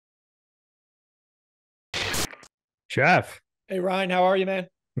Jeff, Hey Ryan, how are you, man?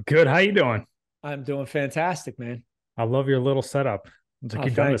 good. How you doing? I'm doing fantastic, man. I love your little setup. It's like Oh,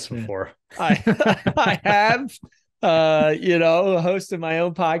 you've done this thanks, man. before. I I have hosted my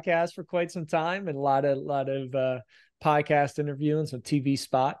own podcast for quite some time and a lot of podcast interviewing, some TV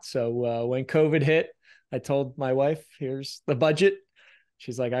spots. So when COVID hit, I told my wife, here's the budget.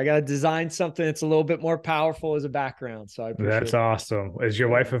 She's like, I gotta design something that's a little bit more powerful as a background. So I That's appreciate awesome. Is your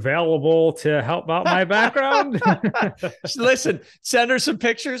it. wife available to help out my background? Listen, send her some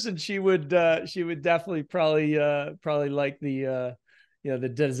pictures and she would definitely probably like the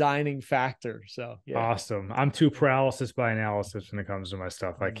designing factor. So yeah. Awesome. I'm too paralysis by analysis when it comes to my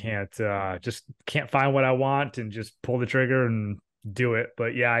stuff. I can't just can't find what I want and just pull the trigger and do it.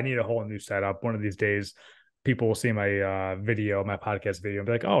 But yeah, I need a whole new setup. One of these days, people will see my video, my podcast video, and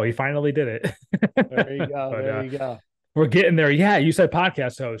be like, "Oh, he finally did it." There you go. But There you go. we're getting there. Yeah, you said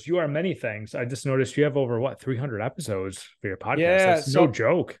podcast host. You are many things. I just noticed you have over what 300 episodes for your podcast. Yeah. That's no So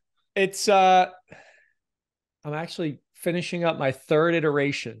joke. it's I'm actually finishing up my third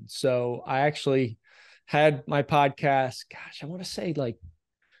iteration. So I actually had my podcast, gosh, I want to say like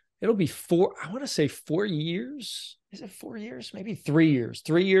it'll be I want to say 4 years. Is it 4 years? Maybe 3 years.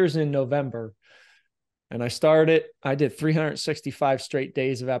 3 years in November. And I started, I did 365 straight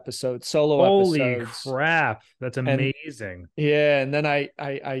days of episodes, solo Holy episodes. crap. That's And amazing. yeah, and then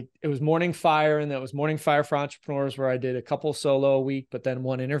it was Morning Fire, and that was Morning Fire for Entrepreneurs, where I did a couple solo a week, but then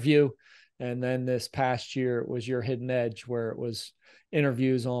one interview. And then this past year it was Your Hidden Edge, where it was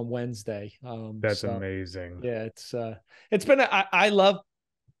interviews on Wednesday. That's So amazing. yeah, it's been, I love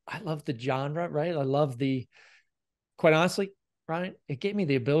the genre, right? I love quite honestly, Ryan, it gave me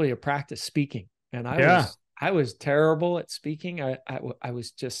the ability to practice speaking. And Yeah. I was terrible at speaking. I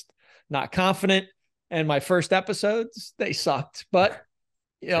was just not confident. And my first episodes, they sucked. But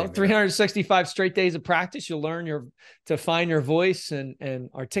Same here. 365 straight days of practice, you'll learn to find your voice and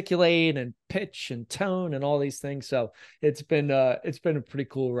articulate and pitch and tone and all these things. So it's been a pretty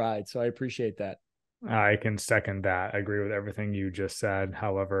cool ride. So I appreciate that. I can second that. I agree with everything you just said.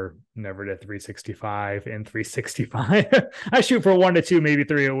 However, never did 365 and 365. I shoot for 1 to 2, maybe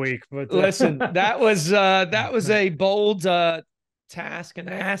three a week, but Listen, that was a bold task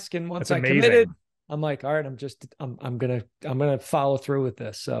and ask, and once that's I committed, amazing. I'm like, all right, I'm gonna follow through with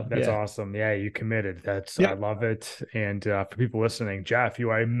this. So That's yeah. awesome. Yeah, you committed. I Yep. love it. And for people listening, Jeff,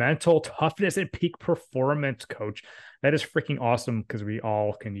 you are a mental toughness and peak performance coach. That is freaking awesome because we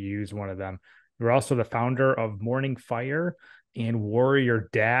all can use one of them. You're also the founder of Morning Fire and Warrior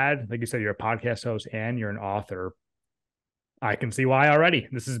Dad. Like you said, you're a podcast host and you're an author. I can see why already.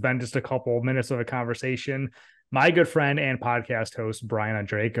 This has been just a couple of minutes of a conversation. My good friend and podcast host, Brian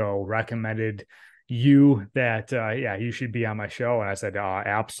Andraco, recommended you that, yeah, you should be on my show. And I said,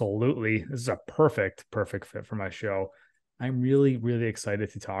 absolutely. This is a perfect fit for my show. I'm really, really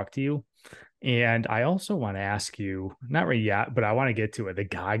excited to talk to you. And I also want to ask you, not right yet, but I want to get to it. The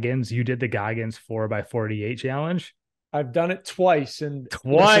Goggins, you did the Goggins 4x48 challenge I've done it twice, and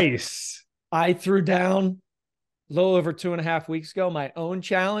listen, twice. I threw down a little over 2.5 weeks ago my own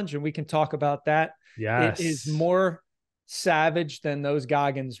challenge, and we can talk about that. It is Yes. more savage than those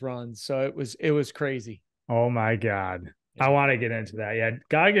Goggins runs, so it was crazy. Oh my God. I Yeah. want to get into that. Yeah.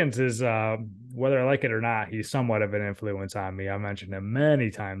 Goggins is, whether I like it or not, he's somewhat of an influence on me. I mentioned him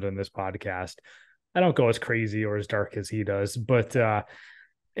many times on this podcast. I don't go as crazy or as dark as he does, but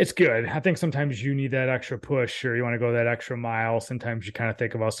it's good. I think sometimes you need that extra push or you want to go that extra mile. Sometimes you kind of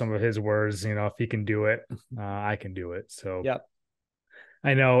think about some of his words, if he can do it, I can do it. So Yep.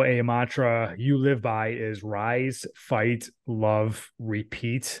 I know a mantra you live by is rise, fight, love,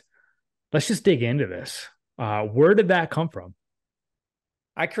 repeat. Let's just dig into this. Where did that come from?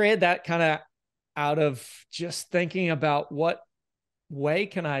 I created that kind of out of just thinking about what way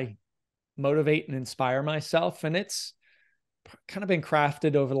can I motivate and inspire myself. And it's kind of been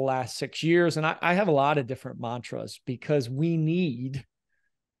crafted over the last 6 years. And I have a lot of different mantras because we need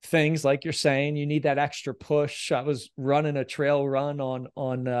things like you're saying. You need that extra push. I was running a trail run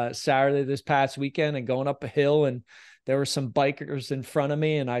on Saturday this past weekend and going up a hill, and there were some bikers in front of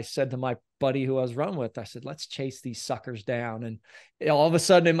me. And I said to my buddy who I was running with, I said, let's chase these suckers down. And all of a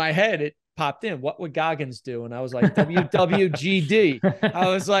sudden in my head, it popped in, what would Goggins do? And I was like, WWGD. I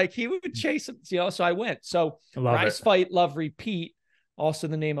was like, he would chase him, so I went. So I love it. rise, fight, love, repeat, also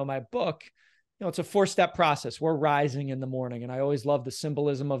the name of my book. It's a 4-step process. We're rising in the morning. And I always love the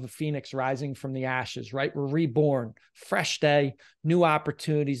symbolism of a phoenix rising from the ashes, right? We're reborn, fresh day, new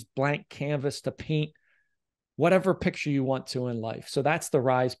opportunities, blank canvas to paint whatever picture you want to in life. So that's the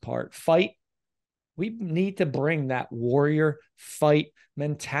rise part. Fight. We need to bring that warrior fight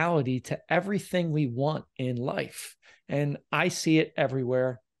mentality to everything we want in life. And I see it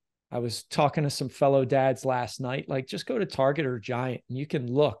everywhere. I was talking to some fellow dads last night, like just go to Target or Giant and you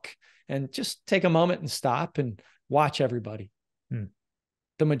can look and just take a moment and stop and watch everybody. Hmm.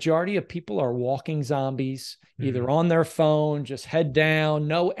 The majority of people are walking zombies, either Mhm. on their phone, just head down,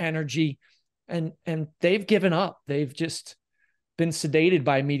 no energy. And they've given up. They've just been sedated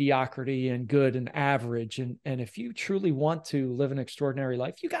by mediocrity and good and average. And if you truly want to live an extraordinary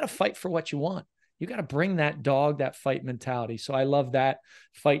life, you got to fight for what you want. You got to bring that dog, that fight mentality. So I love that,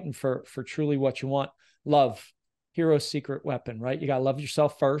 fighting for truly what you want. Love, hero's secret weapon, right? You got to love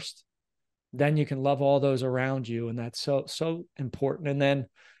yourself first. Then you can love all those around you. And that's so important. And then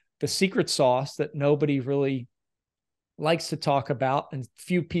the secret sauce that nobody really likes to talk about, and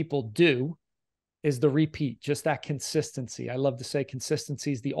few people do, is the repeat, just that consistency. I love to say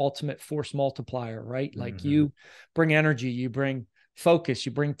consistency is the ultimate force multiplier, right? Like Mhm. you bring energy, you bring focus,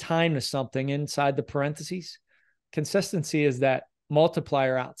 you bring time to something inside the parentheses. Consistency is that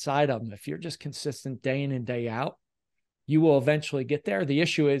multiplier outside of them. If you're just consistent day in and day out, you will eventually get there. The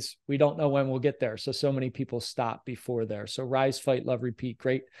issue is we don't know when we'll get there. So many people stop before there. So rise, fight, love, repeat.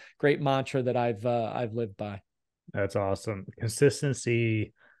 Great mantra that I've lived by. That's awesome.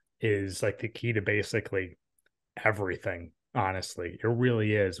 Consistency is like the key to basically everything, honestly. It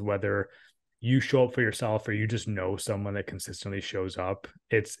really is. Whether you show up for yourself or you just know someone that consistently shows up,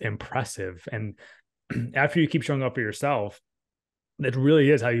 it's impressive. And after you keep showing up for yourself, that really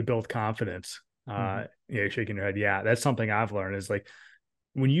is how you build confidence. Mm-hmm. Yeah, shaking your head. Yeah, that's something I've learned is like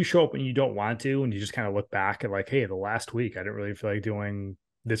when you show up when you don't want to, and you just kind of look back at like, hey, the last week I didn't really feel like doing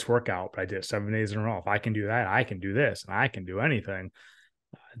this workout, but I did it 7 days in a row. If I can do that, I can do this, and I can do anything.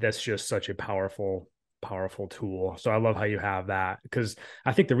 That's just such a powerful tool. So I love how you have that, because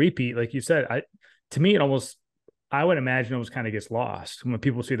I think the repeat, like you said, to me it almost, I would imagine, it almost kind of gets lost when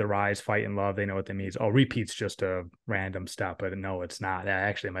people see the rise, fight, and love. They know what that means. Oh, repeat's just a random step, but no, it's not. That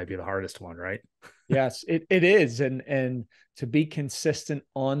actually might be the hardest one, right? Yes, it is. And to be consistent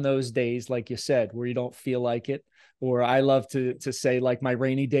on those days, like you said, where you don't feel like it, or I love to say like my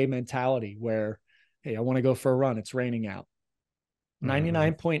rainy day mentality where, hey, I want to go for a run. It's raining out. Mm-hmm.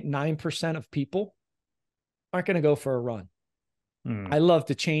 99.9% of people aren't going to go for a run. Mm. I love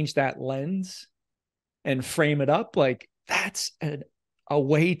to change that lens and frame it up like that's a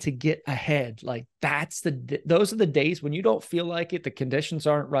way to get ahead. Like those are the days when you don't feel like it, the conditions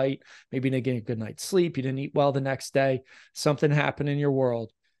aren't right, maybe you didn't get a good night's sleep, you didn't eat well the next day, something happened in your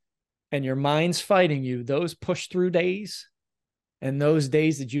world and your mind's fighting you. Those push through days and those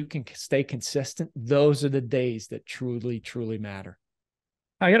days that you can stay consistent, those are the days that truly matter.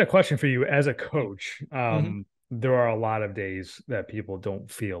 I got a question for you as a coach. Mm-hmm. There are a lot of days that people don't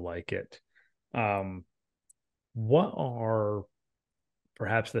feel like it. Um, what are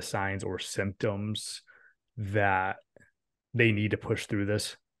perhaps the signs or symptoms that they need to push through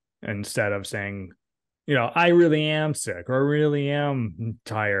this, instead of saying, I really am sick or I really am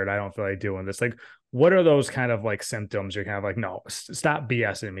tired, I don't feel like doing this? Like, what are those kind of like symptoms? You're kind of like, no, stop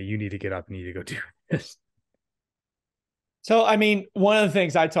BSing me. You need to get up. You need to go do this. So, I mean, one of the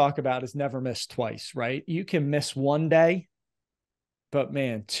things I talk about is never miss twice, right? You can miss one day, but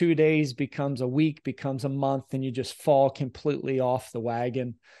man, 2 days becomes a week, becomes a month, and you just fall completely off the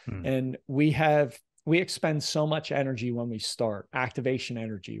wagon. Hmm. And we expend so much energy when we start, activation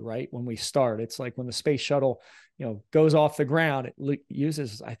energy, right? When we start, it's like when the space shuttle, goes off the ground, it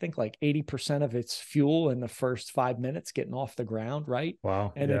uses, I think, like 80% of its fuel in the first 5 minutes getting off the ground, right?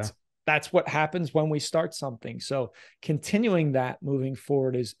 Wow. And Yeah. that's what happens when we start something. So continuing that moving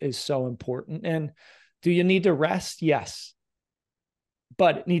forward is so important. And do you need to rest? Yes,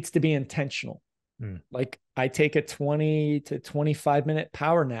 but it needs to be intentional. Hmm. Like I take a 20 to 25-minute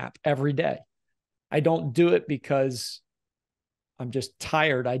power nap every day. I don't do it because I'm just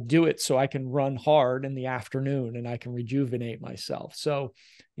tired. I do it so I can run hard in the afternoon and I can rejuvenate myself. So,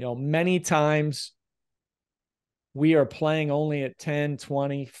 many times we are playing only at 10,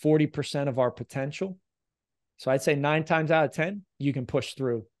 20, 40% of our potential. So I'd say 9 times out of 10, you can push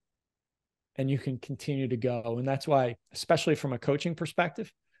through and you can continue to go. And that's why, especially from a coaching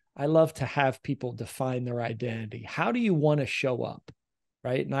perspective, I love to have people define their identity. How do you want to show up?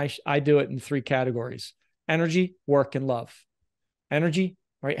 Right. And I do it in 3 categories: energy, work, and love. Energy,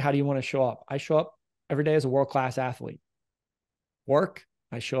 right? How do you want to show up? I show up every day as a world-class athlete. Work,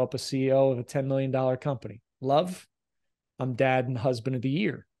 I show up as CEO of a $10 million company. Love, I'm dad and husband of the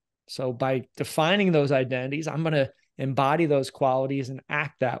year. So by defining those identities, I'm going to embody those qualities and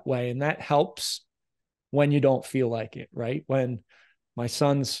act that way. And that helps when you don't feel like it, right? When my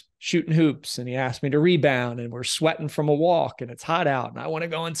son's shooting hoops and he asked me to rebound and we're sweating from a walk and it's hot out and I want to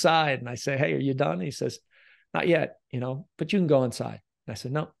go inside. And I say, hey, are you done? And he says, not yet, but you can go inside. And I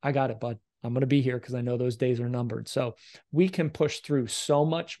said, no, I got it, bud. I'm going to be here because I know those days are numbered. So we can push through so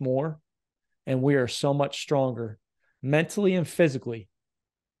much more and we are so much stronger mentally and physically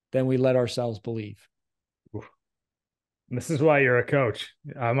than we let ourselves believe. This is why you're a coach.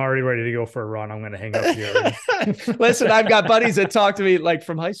 I'm already ready to go for a run. I'm going to hang up here. Listen, I've got buddies that talk to me like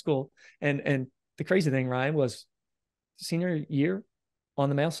from high school. And the crazy thing, Ryan, was senior year on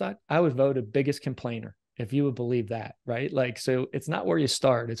the male side, I was voted biggest complainer, if you would believe that, right? Like, so it's not where you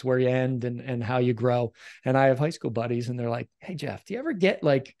start, it's where you end and how you grow. And I have high school buddies and they're like, hey, Jeff, do you ever get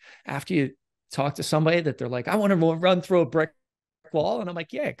like, after you talk to somebody that they're like, I want to run through a brick wall? And I'm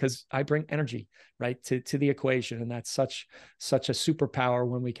like, yeah, because I bring energy, right, to the equation. And that's such a superpower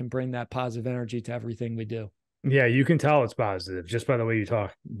when we can bring that positive energy to everything we do. Yeah, you can tell it's positive just by the way you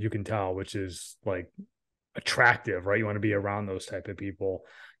talk. You can tell, which is like attractive, right? You want to be around those type of people.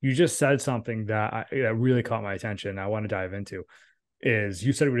 You just said something that really caught my attention. I want to dive into is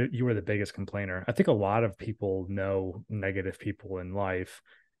you said you were the biggest complainer. I think a lot of people know negative people in life.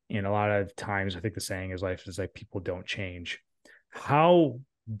 And a lot of times I think the saying is life is like people don't change. How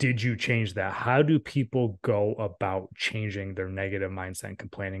did you change that? How do people go about changing their negative mindset and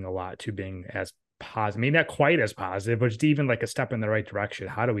complaining a lot to being as positive? I mean, not quite as positive, but just even like a step in the right direction.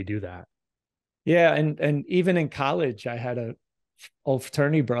 How do we do that? Yeah. And even in college, I had a old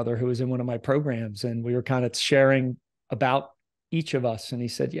fraternity brother who was in one of my programs and we were kind of sharing about each of us. And he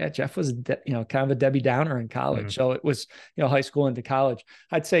said, yeah, Jeff was, kind of a Debbie Downer in college. Mm-hmm. So it was, high school into college.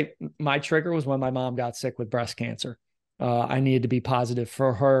 I'd say my trigger was when my mom got sick with breast cancer. I needed to be positive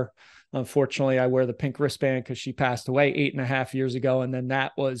for her. Unfortunately, I wear the pink wristband because she passed away 8.5 years ago. And then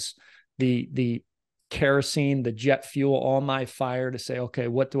that was the kerosene, the jet fuel on my fire to say, okay,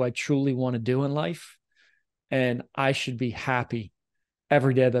 what do I truly want to do in life? And I should be happy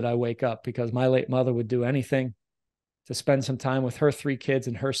every day that I wake up, because my late mother would do anything to spend some time with her 3 kids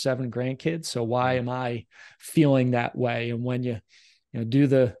and her 7 grandkids. So why am I feeling that way? And when you do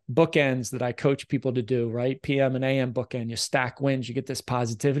the bookends that I coach people to do, right? PM and AM bookend, you stack wins, you get this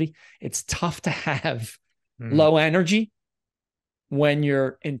positivity. It's tough to have low energy when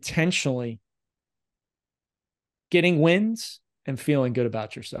you're intentionally getting wins and feeling good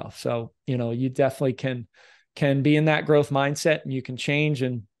about yourself. So, you definitely can be in that growth mindset and you can change.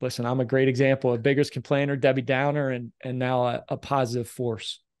 And listen, I'm a great example of biggest complainer, Debbie Downer, and now a positive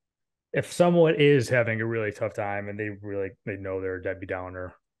force. If someone is having a really tough time and they know they're a Debbie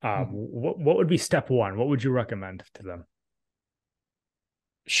Downer, what would be step one? What would you recommend to them?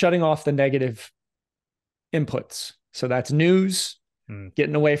 Shutting off the negative inputs. So that's news,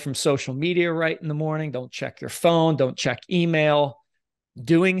 getting away from social media right in the morning. Don't check your phone. Don't check email.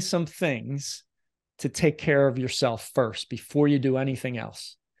 Doing some things to take care of yourself first before you do anything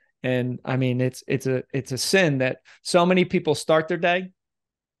else. And I mean, it's a sin that so many people start their day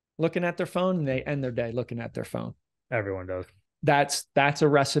looking at their phone and they end their day looking at their phone. Everyone does. That's a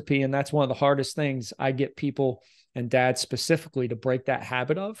recipe. And that's one of the hardest things I get people and dads specifically to break that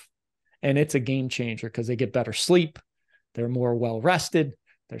habit of. And it's a game changer because they get better sleep. They're more well-rested.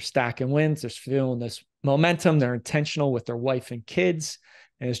 They're stacking wins. They're feeling this momentum. They're intentional with their wife and kids.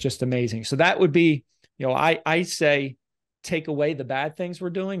 And it's just amazing. So that would be, I say take away the bad things we're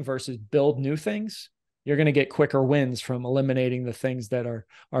doing versus build new things. You're going to get quicker wins from eliminating the things that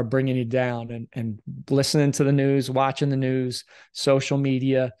are bringing you down and listening to the news, watching the news, social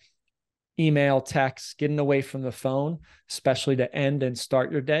media, email, text, getting away from the phone, especially to end and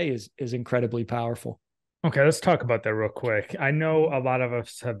start your day is incredibly powerful. Okay, let's talk about that real quick. I know a lot of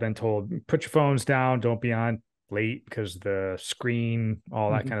us have been told, put your phones down, don't be on late because the screen,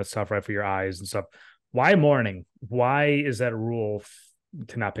 all that kind of stuff, right, for your eyes and stuff. Why morning? Why is that a rule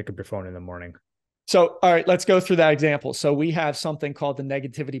to not pick up your phone in the morning? So, all right, let's go through that example. So we have something called the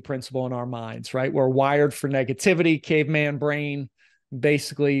negativity principle in our minds, right? We're wired for negativity, caveman brain.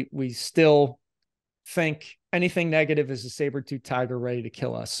 Basically, we still think anything negative is a saber-toothed tiger ready to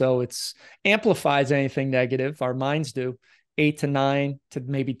kill us. So it's amplifies anything negative. Our minds do 8 to 9 to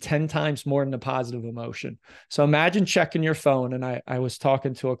maybe 10 times more than a positive emotion. So imagine checking your phone. And I was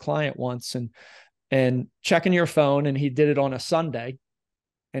talking to a client once and checking your phone, and he did it on a Sunday,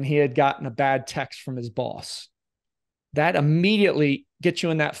 and he had gotten a bad text from his boss. That immediately gets you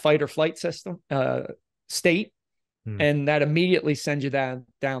in that fight or flight system state. And that immediately sends you down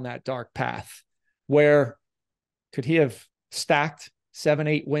that dark path. Where could he have stacked 7,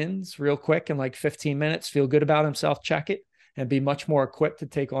 8 wins real quick in like 15 minutes, feel good about himself, check it, and be much more equipped to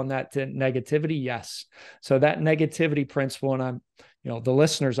take on that negativity? Yes. So that negativity principle, and the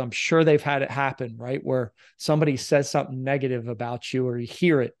listeners, I'm sure they've had it happen, right? Where somebody says something negative about you or you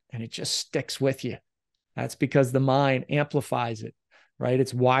hear it and it just sticks with you. That's because the mind amplifies it, right?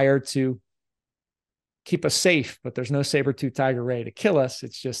 It's wired to keep us safe, but there's no saber-tooth tiger ready to kill us.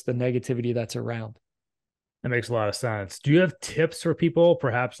 It's just the negativity that's around. That makes a lot of sense. Do you have tips for people,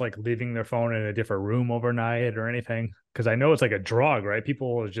 perhaps like leaving their phone in a different room overnight or anything? Because I know it's like a drug, right?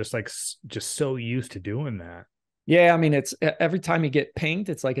 People are just so used to doing that. Yeah, I mean, it's every time you get pinged,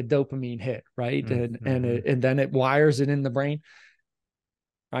 it's like a dopamine hit, right? And then it wires it in the brain.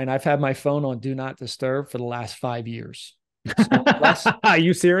 Right? And I've had my phone on do not disturb for the last 5 years. So are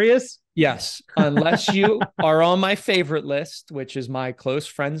you serious? Yes, unless you are on my favorite list, which is my close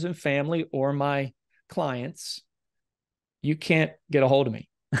friends and family or my clients, you can't get a hold of me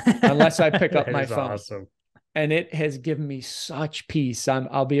unless I pick up my phone. Awesome. And it has given me such peace.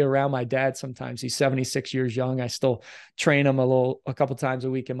 I'll be around my dad sometimes. He's 76 years young. I still train him a couple times a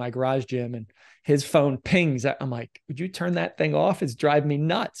week in my garage gym, and his phone pings. I'm like, would you turn that thing off? It's driving me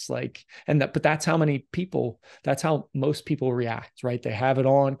nuts. But that's how that's how most people react, right? They have it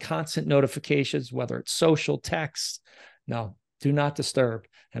on, constant notifications, whether it's social, text. No, do not disturb.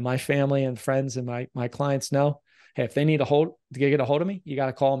 And my family and friends and my clients know, hey, if they need to get a hold of me, you got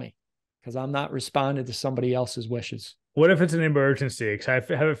to call me, because I'm not responding to somebody else's wishes. What if it's an emergency? Because I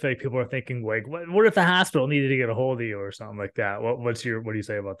have a feeling people are thinking, like, what if the hospital needed to get a hold of you or something like that? What do you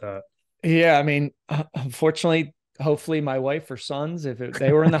say about that? Yeah, I mean, unfortunately, hopefully my wife or sons, if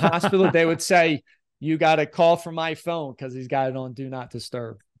they were in the hospital, they would say, you got to call from my phone because he's got it on do not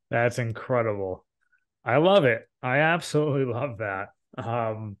disturb. That's incredible. I love it. I absolutely love that.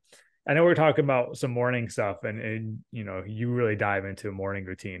 I know we're talking about some morning stuff, and you really dive into a morning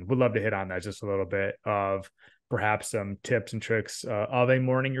routine. Would love to hit on that just a little bit of perhaps some tips and tricks of a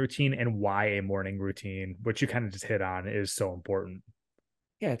morning routine and why a morning routine, which you kind of just hit on, is so important.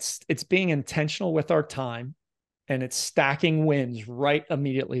 Yeah, it's being intentional with our time, and it's stacking wins right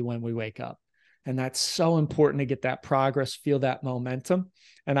immediately when we wake up. And that's so important to get that progress, feel that momentum.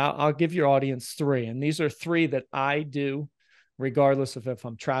 And I'll give your audience 3. And these are 3 that I do regardless of if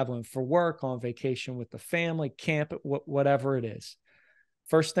I'm traveling for work, on vacation with the family, camp, whatever it is.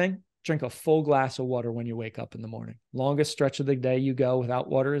 First thing, drink a full glass of water when you wake up in the morning. Longest stretch of the day you go without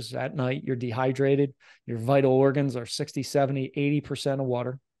water is at night. You're dehydrated. Your vital organs are 60, 70, 80% of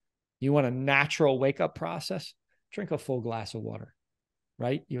water. You want a natural wake-up process? Drink a full glass of water,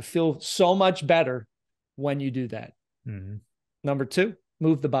 right? You feel so much better when you do that. Mm-hmm. Number 2,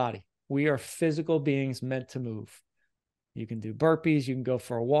 move the body. We are physical beings meant to move. You can do burpees. You can go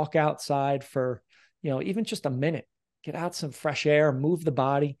for a walk outside for, even just a minute. Get out some fresh air, move the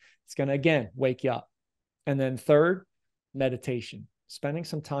body. It's going to, again, wake you up. And then 3rd, meditation. Spending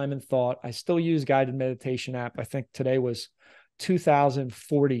some time in thought. I still use guided meditation app. I think today was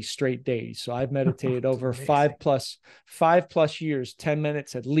 2,040 straight days. So I've meditated over 5+ years, 10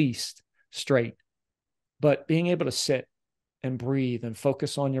 minutes at least straight. But being able to sit and breathe and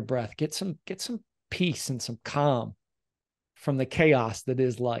focus on your breath, get some peace and some calm from the chaos that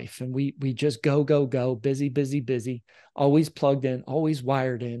is life. And we just go, busy, always plugged in, always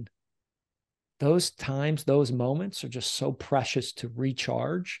wired in. Those times, those moments are just so precious to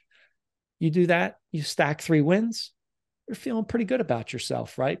recharge. You do that, you stack 3 wins, you're feeling pretty good about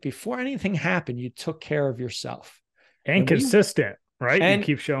yourself, right? Before anything happened, you took care of yourself. And consistent, right? And you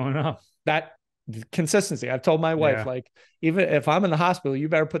keep showing up. That consistency. I've told my wife, even if I'm in the hospital, you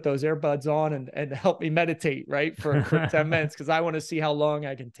better put those earbuds on and help me meditate, right? For 10 minutes, because I want to see how long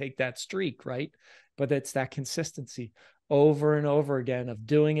I can take that streak, right? But it's that consistency over and over again of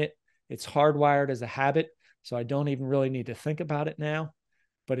doing it. It's hardwired as a habit. So I don't even really need to think about it now,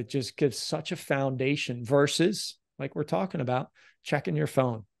 but it just gives such a foundation versus, like we're talking about, checking your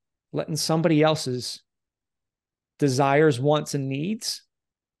phone, letting somebody else's desires, wants, and needs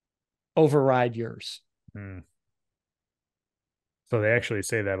override yours. So they actually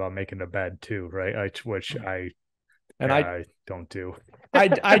say that about making the bed too, right? Which I don't do. I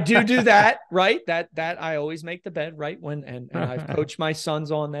do that, right? That I always make the bed, right? And I've coached my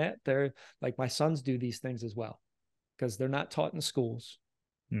sons on that. They're like, my sons do these things as well because they're not taught in schools.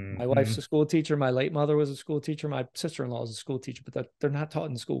 Mm-hmm. My wife's a school teacher. My late mother was a school teacher. My sister-in-law is a school teacher, but they're not taught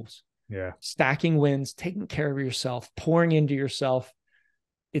in schools. Yeah. Stacking wins, taking care of yourself, pouring into yourself.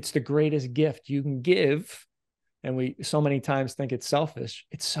 It's the greatest gift you can give. And we so many times think it's selfish.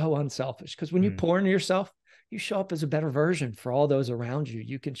 It's so unselfish because when you pour into yourself, you show up as a better version for all those around you.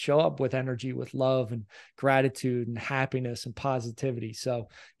 You can show up with energy, with love and gratitude and happiness and positivity. So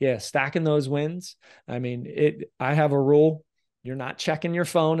yeah, stacking those wins. I mean, I have a rule. You're not checking your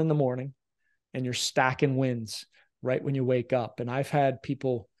phone in the morning, and you're stacking wins right when you wake up. And I've had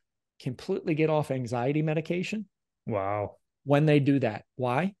people completely get off anxiety medication Wow. when they do that.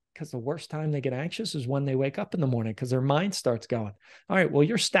 Why? Because the worst time they get anxious is when they wake up in the morning, because their mind starts going, all right, well,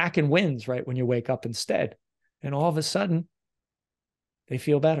 you're stacking wins right when you wake up instead. And all of a sudden, they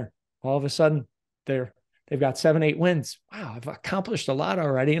feel better. All of a sudden, they've got 7, 8 wins. Wow, I've accomplished a lot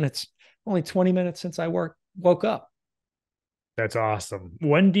already. And it's only 20 minutes since I woke up. That's awesome.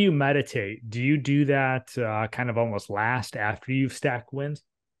 When do you meditate? Do you do that kind of almost last after you've stacked wins?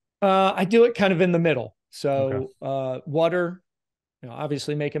 I do it kind of in the middle. Okay. So water,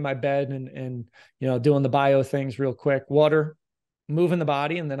 obviously making my bed and doing the bio things real quick. Water, moving the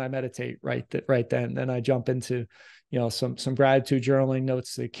body, and then I meditate right then. Then I jump into some gratitude journaling,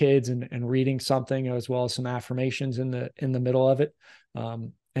 notes to the kids, and reading something, as well as some affirmations in the middle of it.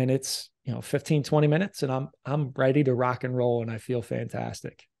 And it's 15, 20 minutes, and I'm ready to rock and roll, and I feel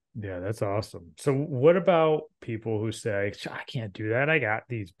fantastic. Yeah, that's awesome. So what about people who say, I can't do that. I got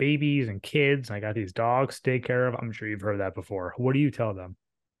these babies and kids. I got these dogs to take care of. I'm sure you've heard that before. What do you tell them?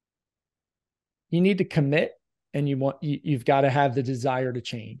 You need to commit, and you've got to have the desire to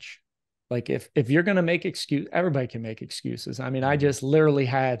change. Like if you're going to make everybody can make excuses. I mean, I just literally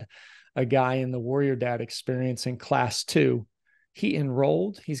had a guy in the Warrior Dad experience in class 2. He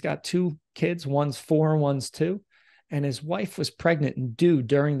enrolled. He's got 2 kids. One's 4 and one's 2. And his wife was pregnant and due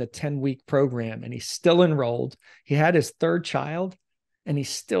during the 10-week program. And he's still enrolled. He had his 3rd child, and he's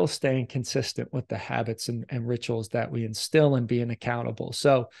still staying consistent with the habits and rituals that we instill and being accountable.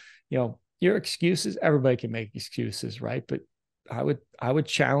 So, your excuses, everybody can make excuses, right? But I would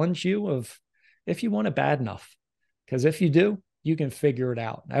challenge you of if you want it bad enough, because if you do, you can figure it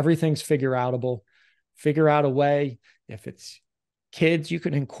out. Everything's figure outable. Figure out a way. If it's kids, you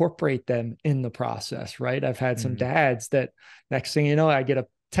can incorporate them in the process, right? I've had some dads that next thing you know, I get a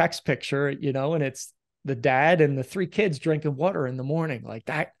text picture, and it's the dad and the 3 kids drinking water in the morning. Like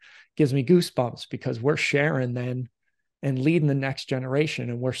that gives me goosebumps, because we're sharing then and leading the next generation,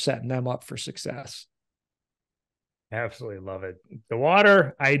 and we're setting them up for success. Absolutely love it. The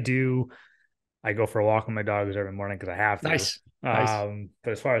water, I do. I go for a walk with my dogs every morning because I have to. Nice.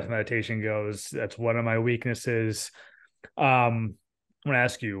 But as far as meditation goes, that's one of my weaknesses. I'm going to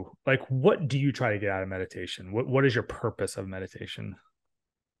ask you, like, what do you try to get out of meditation? What is your purpose of meditation?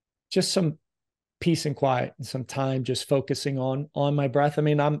 Just some peace and quiet, and some time just focusing on my breath. I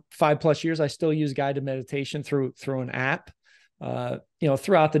mean, I'm 5+ years. I still use guided meditation through an app.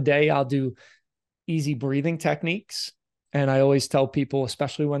 Throughout the day, I'll do easy breathing techniques. And I always tell people,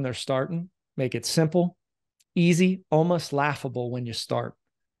 especially when they're starting, make it simple, easy, almost laughable when you start,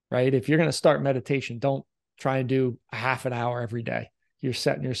 right? If you're going to start meditation, don't try and do a half an hour every day. You're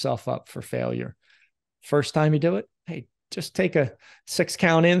setting yourself up for failure. First time you do it, hey, just take a 6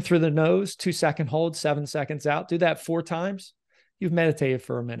 count in through the nose, 2-second hold, 7 seconds out. Do that 4 times. You've meditated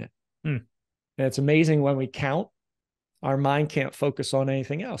for a minute. And it's amazing when we count, our mind can't focus on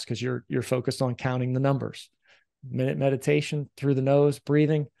anything else, because you're focused on counting the numbers. Minute meditation through the nose,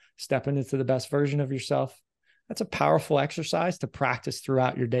 breathing, stepping into the best version of yourself. That's a powerful exercise to practice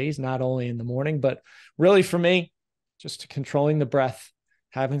throughout your days, not only in the morning, but really for me, just controlling the breath,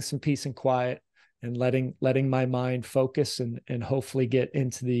 having some peace and quiet, and letting my mind focus and hopefully get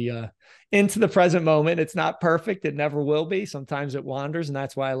into the present moment. It's not perfect. It never will be. Sometimes it wanders. And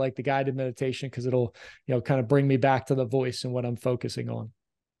that's why I like the guided meditation, because it'll, kind of bring me back to the voice and what I'm focusing on.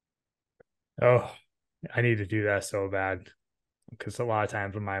 Oh, I need to do that so bad, because a lot of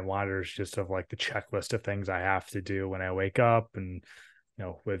times when my wanders just of like the checklist of things I have to do when I wake up, and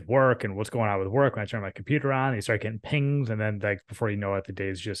with work and what's going on with work, when I turn my computer on, you start getting pings, and then like before you know it, the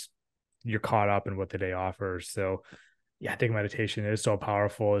day's just, you're caught up in what the day offers. So yeah, I think meditation is so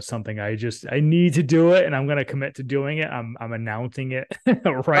powerful. It's something I need to do it, and I'm going to commit to doing it. I'm announcing it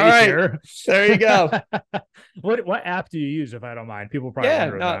right here. There you go. What app do you use, if I don't mind? People probably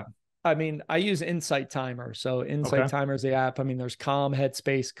wonder that. I mean, I use Insight Timer. So Insight Timer is the app. I mean, there's Calm,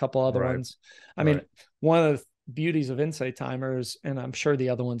 Headspace, a couple other ones. I mean, one of the beauties of Insight Timers, and I'm sure the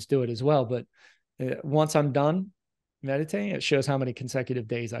other ones do it as well, but once I'm done meditating, it shows how many consecutive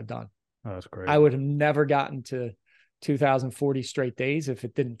days I've done. Oh, that's great. I would have never gotten to 2040 straight days if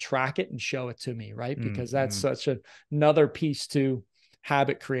it didn't track it and show it to me, right? Because that's such another piece to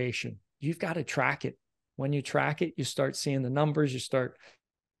habit creation. You've got to track it. When you track it, you start seeing the numbers. You start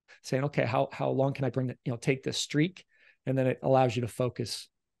saying, okay, how long can I bring it, take this streak? And then it allows you to focus.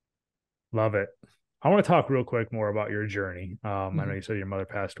 Love it. I want to talk real quick more about your journey. I know Mhm. you said your mother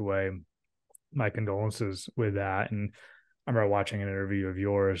passed away. My condolences with that. And I remember watching an interview of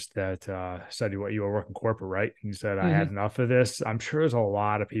yours that said you were working corporate, right? You said, I had Mhm. enough of this. I'm sure there's a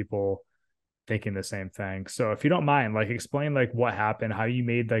lot of people thinking the same thing. So if you don't mind, like explain like what happened, how you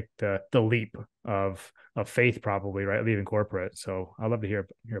made like the leap of faith, probably, right? Leaving corporate. So I'd love to hear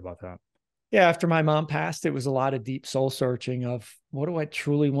about that. Yeah, after my mom passed, it was a lot of deep soul searching of what do I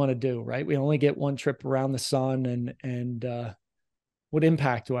truly want to do, right? We only get one trip around the sun, and what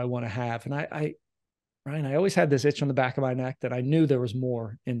impact do I want to have? And Ryan, I always had this itch on the back of my neck that I knew there was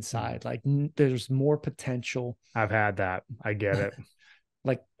more Hmm. inside. Like there's more potential. I've had that. I get it.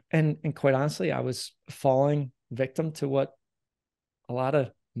 Like, and quite honestly, I was falling victim to what a lot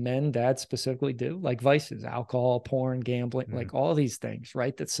of men, dads specifically do, like vices, alcohol, porn, gambling, Mm. like all these things,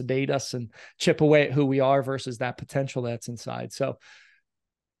 right? That sedate us and chip away at who we are versus that potential that's inside. So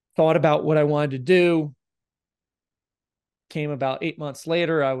thought about what I wanted to do. Came about 8 months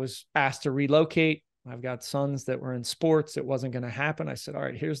later, I was asked to relocate. I've got sons that were in sports. It wasn't going to happen. I said, all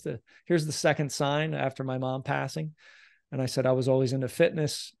right, here's the second sign after my mom passing. And I said, I was always into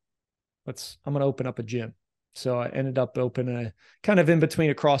fitness. I'm going to open up a gym. So I ended up opening a kind of in between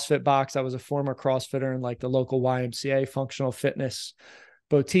a CrossFit box. I was a former CrossFitter in like the local YMCA functional fitness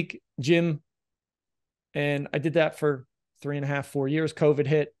boutique gym. And I did that for 3.5, 4 years. COVID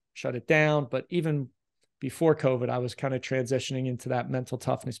hit, shut it down. But even before COVID, I was kind of transitioning into that mental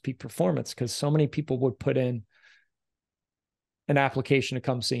toughness peak performance because so many people would put in an application to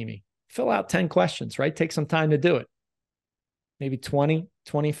come see me. Fill out 10 questions, right? Take some time to do it. Maybe 20,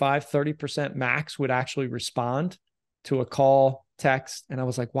 25, 30% max would actually respond to a call, text. And I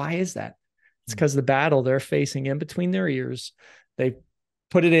was like, why is that? It's Mm. because the battle they're facing in between their ears, they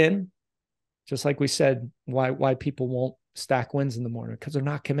put it in, just like we said, why people won't stack wins in the morning, because they're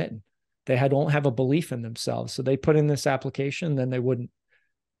not committing. Don't have a belief in themselves. So they put in this application, then they wouldn't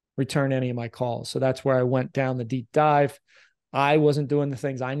return any of my calls. So that's where I went down the deep dive. I wasn't doing the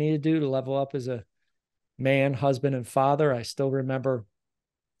things I needed to do to level up as a man, husband, and father. I still remember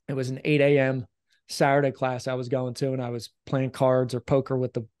it was an 8 a.m. Saturday class I was going to, and I was playing cards or poker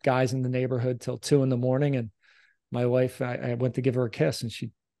with the guys in the neighborhood till 2 in the morning. And my wife, I went to give her a kiss, and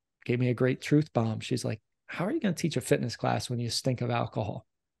she gave me a great truth bomb. She's like, how are you going to teach a fitness class when you stink of alcohol?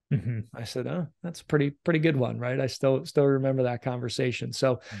 Mhm. I said, oh, that's a pretty good one, right? I still remember that conversation.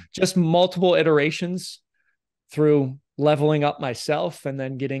 So just multiple iterations through leveling up myself and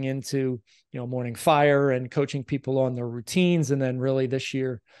then getting into, morning fire and coaching people on their routines. And then really this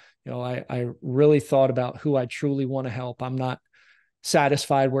year, I really thought about who I truly want to help. I'm not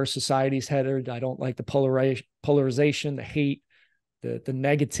satisfied where society's headed. I don't like the polarization, the hate, the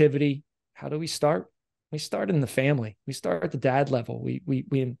negativity. How do we start? We start in the family. We start at the dad level.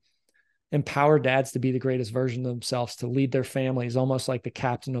 We empower dads to be the greatest version of themselves, to lead their families, almost like the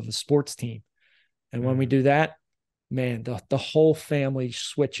captain of a sports team. And when we Mm. do that, man, the whole family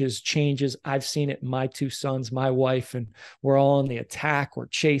switches, changes. I've seen it in my two sons, my wife, and we're all on the attack. We're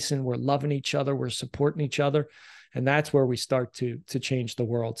chasing, we're loving each other, we're supporting each other. And that's where we start to change the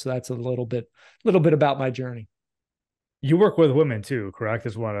world. So that's a little bit about my journey. You work with women too, correct?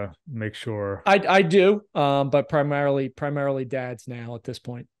 Just want to make sure. I do, but primarily dads now at this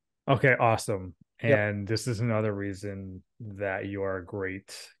point. Okay, awesome. Yep. And this is another reason that you are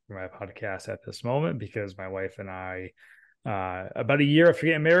great for my podcast at this moment, because my wife and I, about a year after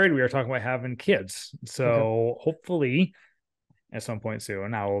getting married, we were talking about having kids. Okay. So hopefully at some point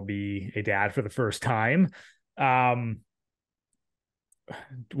soon, I will be a dad for the first time. Um,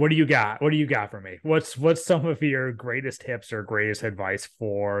 what do you got? What do you got for me? What's some of your greatest tips or greatest advice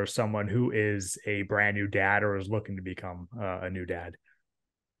for someone who is a brand new dad or is looking to become a new dad?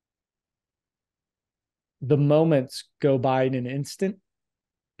 The moments go by in an instant.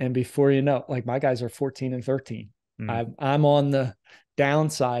 And before you know, like my guys are 14 and 13. Mm, I'm on the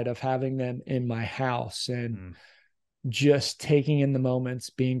downside of having them in my house and mm, just taking in the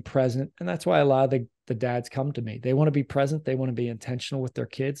moments, being present. And that's why a lot of the dads come to me. They want to be present. They want to be intentional with their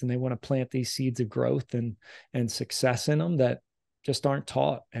kids, and they want to plant these seeds of growth and success in them that just aren't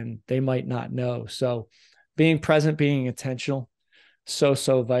taught and they might not know. So being present, being intentional,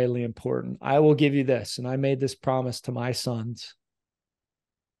 so vitally important. I will give you this. And I made this promise to my sons.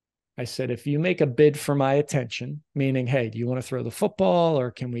 I said, if you make a bid for my attention, meaning, hey, do you want to throw the football,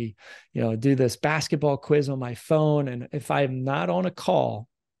 or can we, do this basketball quiz on my phone? And if I'm not on a call,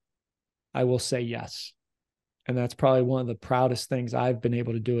 I will say yes. And that's probably one of the proudest things I've been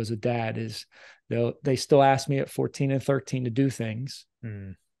able to do as a dad is they still ask me at 14 and 13 to do things.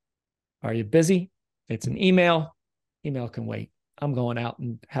 mm. Are you busy? It's an email. Email can wait. I'm going out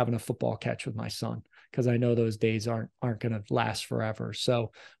and having a football catch with my son. because I know those days aren't going to last forever.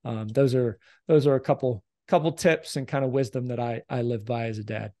 So those are a couple tips and kind of wisdom that I live by as a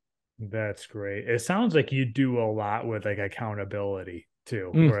dad. That's great. It sounds like you do a lot with like accountability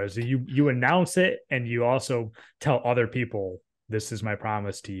too, Mm. whereas you announce it and you also tell other people this is my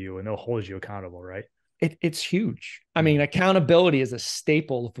promise to you, and they'll hold you accountable, right? It's huge. I mean, Mm, accountability is a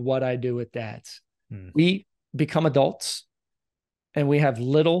staple of what I do with dads. mm, We become adults and we have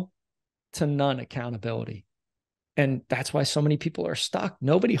little to none accountability. And that's why so many people are stuck.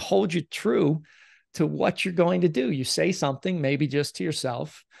 Nobody holds you true to what you're going to do. You say something, maybe just to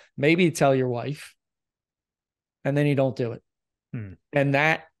yourself, maybe you tell your wife, and then you don't do it. mm,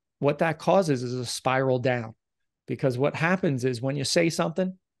 And what that causes is a spiral down, because what happens is when you say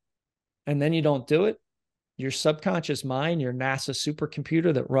something and then you don't do it, your subconscious mind, your NASA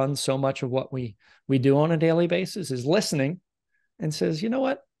supercomputer that runs so much of what we do on a daily basis, is listening and says, you know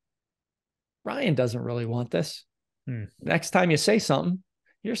what? Ryan doesn't really want this. mm, Next time you say something,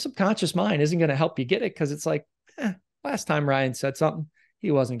 your subconscious mind isn't going to help you get it, because it's like, last time Ryan said something,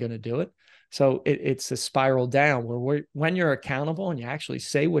 he wasn't going to do it. So it's a spiral down where when you're accountable and you actually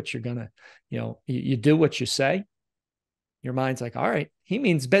say what you're going to, you do what you say, your mind's like, all right, he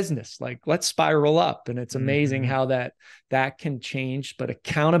means business. Like, let's spiral up. And it's amazing mhm. how that can change. But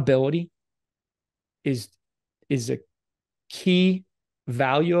accountability is a key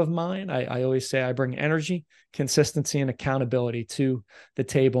value of mine. I always say I bring energy, consistency, and accountability to the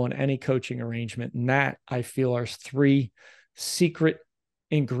table in any coaching arrangement. And that, I feel, are three secret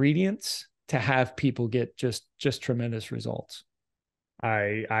ingredients to have people get just tremendous results.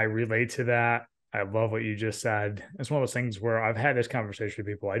 I relate to that. I love what you just said. It's one of those things where I've had this conversation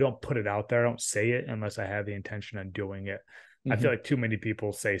with people. I don't put it out there. I don't say it unless I have the intention of doing it. I Mm-hmm. feel like too many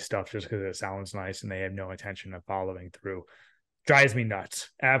people say stuff just because it sounds nice and they have no intention of following through. Drives me nuts.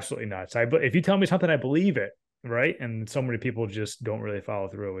 Absolutely nuts. If you tell me something, I believe it, right? And so many people just don't really follow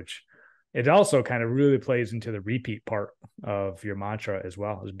through, which it also kind of really plays into the repeat part of your mantra as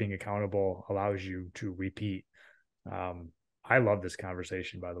well, as being accountable allows you to repeat. Um, I love this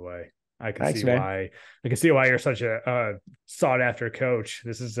conversation, by the way. I can Thanks, see man. why you're such a sought after coach.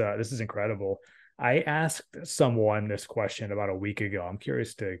 This is incredible. I asked someone this question about a week ago. I'm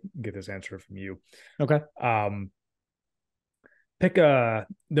curious to get this answer from you. Okay. Um, pick the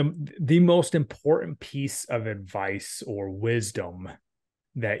most important piece of advice or wisdom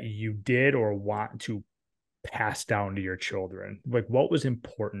that you did or want to pass down to your children. Like, what was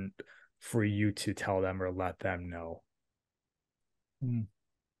important for you to tell them or let them know? Mm.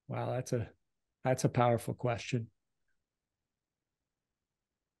 Wow, that's a powerful question.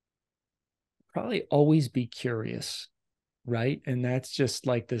 Probably always be curious, right? And that's just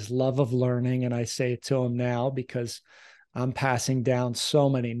like this love of learning. And I say it to them now because I'm passing down so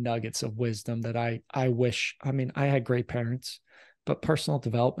many nuggets of wisdom that I wish. I mean, I had great parents, but personal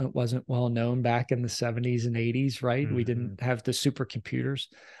development wasn't well known back in the 70s and 80s, right? We didn't Mm-hmm. have the supercomputers.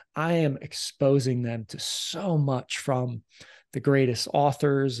 I am exposing them to so much from the greatest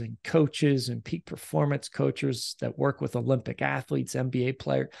authors and coaches and peak performance coaches that work with Olympic athletes, NBA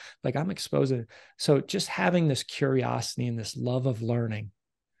players. Like, I'm exposing. So just having this curiosity and this love of learning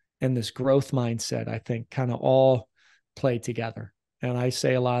and this growth mindset, I think, kind of all play together. And I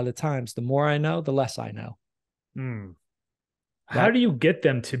say a lot of the times, the more I know, the less I know. Mm. How do That you get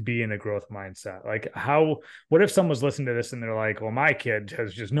them to be in a growth mindset? Like, what if someone's listening to this and they're like, well, my kid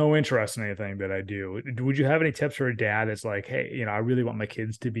has just no interest in anything that I do. Would you have any tips for a dad that's like, hey, I really want my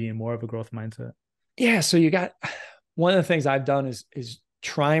kids to be in more of a growth mindset? Yeah. So you got, one of the things I've done is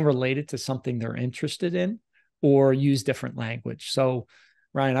try and relate it to something they're interested in, or use different language. So,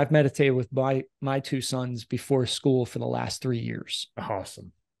 Ryan, I've meditated with my two sons before school for the last 3 years.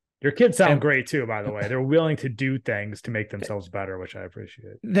 Awesome. Your kids sound And great too, by the way. They're willing to do things to make themselves better, which I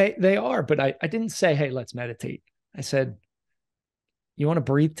appreciate. they are, but I didn't say, hey, let's meditate. I said, you want to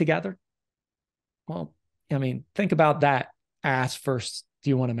breathe together? Well, I mean, think about that. Ask first, do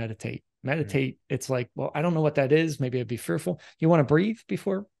you want to meditate? Mm, Meditate. It's like, well, I don't know what that is. Maybe I'd be fearful. You want to breathe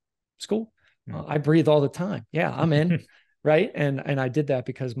before school? mm. Well, I breathe all the time. Yeah, I'm in. Right. And I did that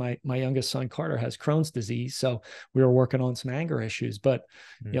because my youngest son, Carter, has Crohn's disease. So we were working on some anger issues, but,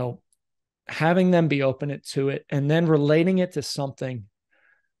 Mm, having them be open to it and then relating it to something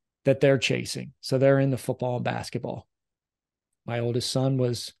that they're chasing. So they're in the football and basketball. My oldest son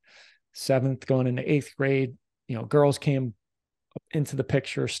was seventh going into eighth grade. Girls came into the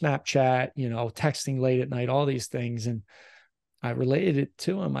picture, Snapchat, texting late at night, all these things. And I related it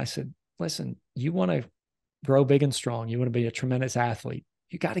to him. I said, listen, you want to grow big and strong. You want to be a tremendous athlete.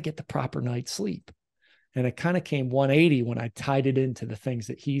 You got to get the proper night's sleep. And it kind of came 180 when I tied it into the things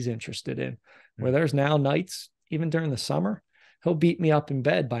that he's interested in, where there's now nights, even during the summer, he'll beat me up in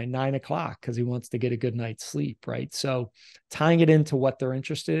bed by 9 o'clock because he wants to get a good night's sleep. Right. So tying it into what they're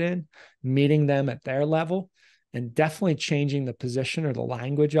interested in, meeting them at their level, and definitely changing the position or the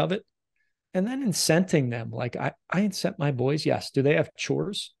language of it. And then incenting them. Like I incent my boys. Yes. Do they have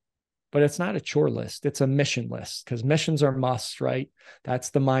chores? But it's not a chore list. It's a mission list because missions are musts, right?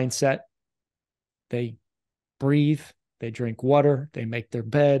 That's the mindset. They breathe, they drink water, they make their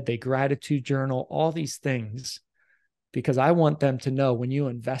bed, they gratitude journal, all these things, because I want them to know when you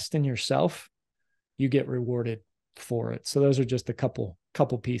invest in yourself, you get rewarded for it. So those are just a couple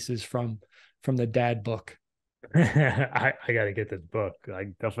pieces from the dad book. I got to get this book. I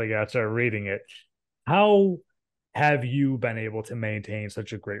definitely got to start reading it. How have you been able to maintain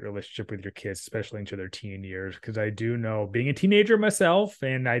such a great relationship with your kids, especially into their teen years? Because I do know, being a teenager myself,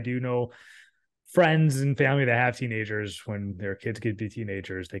 and I do know friends and family that have teenagers, when their kids get to be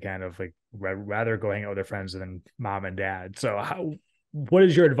teenagers, they kind of like rather go hang out with their friends than mom and dad. So what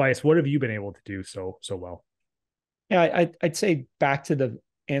is your advice? What have you been able to do so well? Yeah, I'd say back to the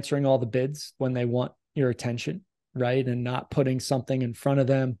answering all the bids when they want your attention, right? And not putting something in front of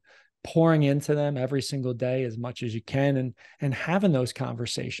them, pouring into them every single day as much as you can, and having those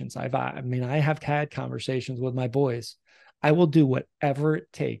conversations. I have had conversations with my boys. I will do whatever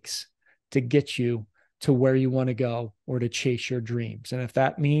it takes to get you to where you want to go or to chase your dreams. And if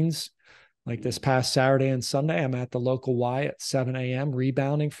that means, like this past Saturday and Sunday, I'm at the local Y at 7 a.m.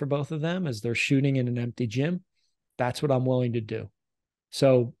 rebounding for both of them as they're shooting in an empty gym, that's what I'm willing to do.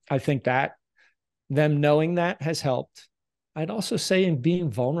 So I think that them knowing that has helped. I'd also say in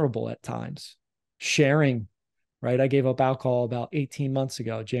being vulnerable at times, sharing, right? I gave up alcohol about 18 months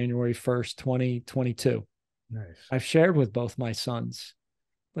ago, January 1st, 2022. Nice. I've shared with both my sons.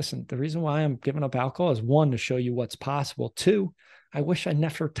 Listen, the reason why I'm giving up alcohol is, one, to show you what's possible. Two, I wish I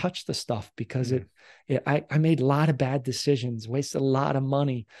never touched the stuff because I made a lot of bad decisions, wasted a lot of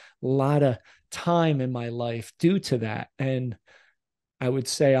money, a lot of time in my life due to that. And I would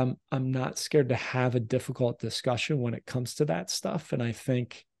say I'm not scared to have a difficult discussion when it comes to that stuff. And I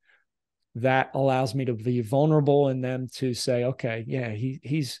think that allows me to be vulnerable and them to say, okay, yeah,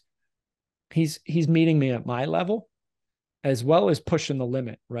 he's meeting me at my level, as well as pushing the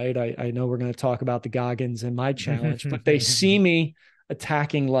limit, right? I know we're going to talk about the Goggins and my challenge, but they see me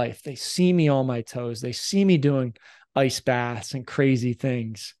attacking life. They see me on my toes. They see me doing ice baths and crazy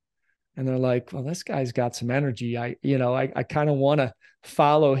things. And they're like, well, this guy's got some energy. I kind of want to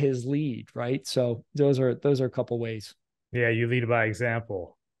follow his lead, right? So those are a couple ways. Yeah, you lead by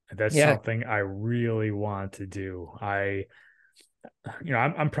example. That's Yeah. something I really want to do. I'm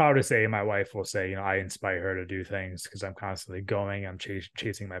proud to say, my wife will say, I inspire her to do things because I'm constantly going. I'm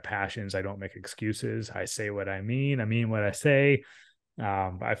chasing my passions. I don't make excuses. I say what I mean what I say.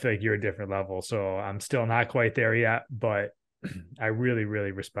 I feel like you're a different level, so I'm still not quite there yet, but I really,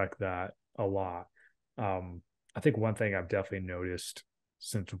 really respect that a lot. I think one thing I've definitely noticed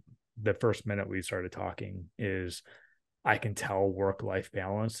since the first minute we started talking is I can tell work-life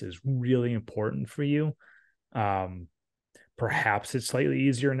balance is really important for you. Perhaps it's slightly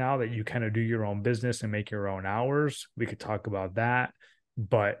easier now that you kind of do your own business and make your own hours. We could talk about that.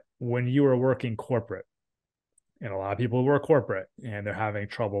 But when you were working corporate, and a lot of people work corporate and they're having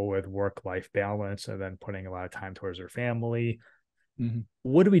trouble with work-life balance and then putting a lot of time towards their family. Mm-hmm.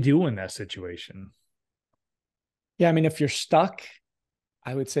 What do we do in that situation? Yeah, I mean, if you're stuck,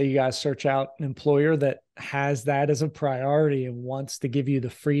 I would say you got to search out an employer that has that as a priority and wants to give you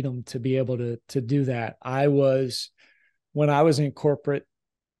the freedom to be able to do that. When I was in corporate,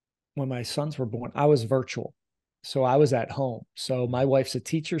 when my sons were born, I was virtual. So I was at home. So my wife's a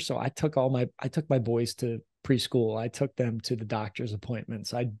teacher. So I took my boys to preschool. I took them to the doctor's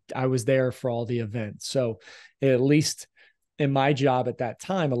appointments. I was there for all the events. So at least in my job at that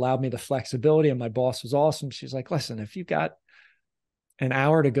time allowed me the flexibility, and my boss was awesome. She's like, listen, if you got an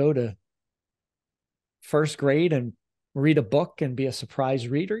hour to go to first grade and read a book and be a surprise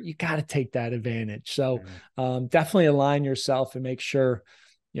reader, you got to take that advantage. So definitely align yourself and make sure,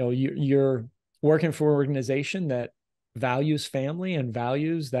 you're working for an organization that values family and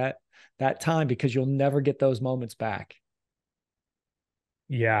values that time, because you'll never get those moments back.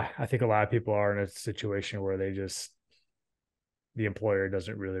 Yeah, I think a lot of people are in a situation where the employer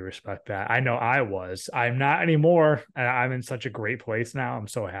doesn't really respect that. I know I'm not anymore. I'm in such a great place now. I'm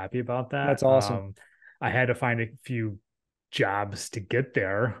so happy about that. That's awesome. I had to find a few jobs to get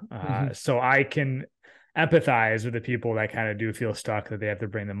there. So I can empathize with the people that kind of do feel stuck, that they have to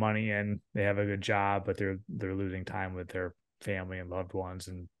bring the money in. They have a good job, but they're losing time with their family and loved ones.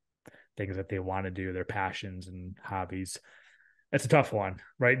 And things that they want to do, their passions and hobbies. It's a tough one,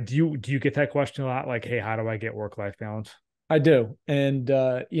 right? Do you get that question a lot? Like, hey, how do I get work-life balance? I do. And,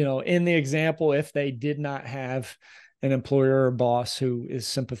 in the example, if they did not have an employer or boss who is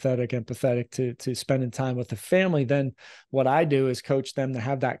sympathetic, empathetic to spending time with the family, then what I do is coach them to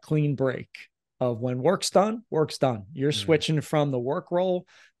have that clean break of when work's done, work's done. You're switching from the work role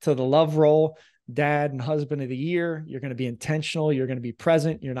to the love role, dad and husband of the year. You're going to be intentional. You're going to be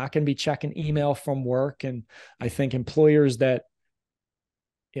present. You're not going to be checking email from work. And I think employers that,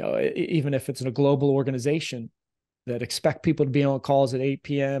 even if it's in a global organization, that expect people to be on calls at 8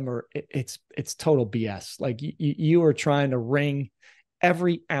 p.m. or it's total BS. Like you are trying to wring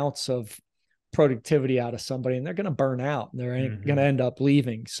every ounce of productivity out of somebody, and they're going to burn out and they're going to end up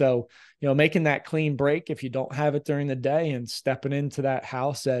leaving. So, making that clean break if you don't have it during the day, and stepping into that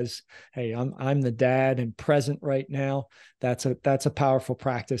house as, hey, I'm the dad and present right now. That's a powerful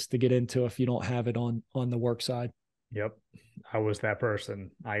practice to get into if you don't have it on the work side. Yep. I was that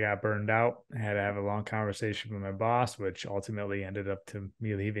person. I got burned out. I had to have a long conversation with my boss, which ultimately ended up to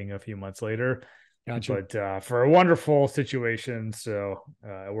me leaving a few months later. Gotcha. But for a wonderful situation, so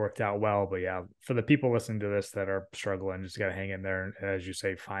it worked out well. But yeah, for the people listening to this that are struggling, just got to hang in there. And as you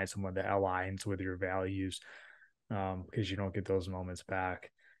say, find someone that aligns with your values, because you don't get those moments back.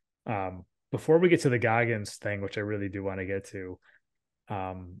 Before we get to the Goggins thing, which I really do want to get to,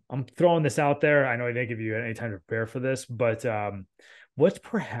 I'm throwing this out there. I know I didn't give you any time to prepare for this, but what's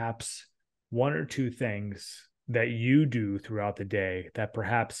perhaps one or two things that you do throughout the day that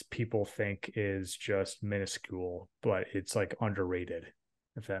perhaps people think is just minuscule, but it's like underrated,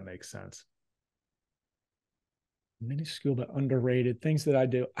 if that makes sense? Minuscule but underrated things that I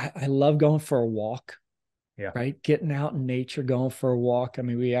do. I love going for a walk. Yeah. Right. Getting out in nature, going for a walk. I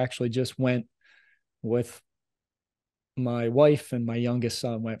mean, we actually just went with my wife, and my youngest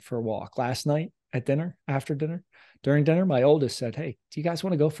son went for a walk last night at dinner, after dinner, during dinner. My oldest said, "Hey, do you guys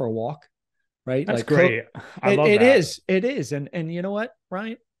want to go for a walk?" Right. That's Like great. I love it that. is. It is. And you know what,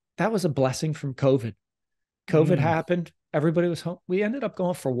 Ryan? That was a blessing from COVID. COVID Mm, happened. Everybody was home. We ended up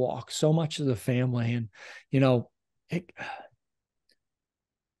going for walks, so much of the family. And, you know, it,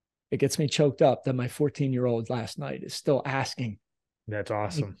 it gets me choked up that my 14-year-old last night is still asking, that's "Hey,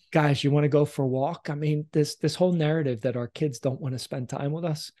 awesome. guys, you want to go for a walk?" I mean, this whole narrative that our kids don't want to spend time with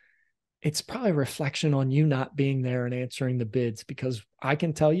us, it's probably a reflection on you not being there and answering the bids. Because I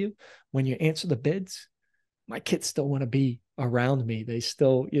can tell you, when you answer the bids, my kids still want to be around me. They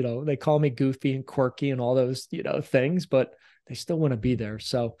still, they call me goofy and quirky and all those, things, but they still want to be there.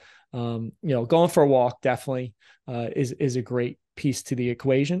 So, going for a walk definitely is a great piece to the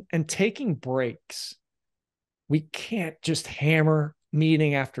equation. And taking breaks. We can't just hammer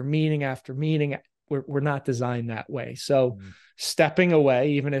meeting after meeting after meeting. We're not designed that way. So stepping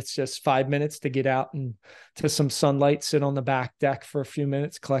away, even if it's just 5 minutes to get out and to some sunlight, sit on the back deck for a few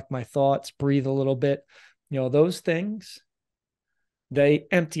minutes, collect my thoughts, breathe a little bit, those things, they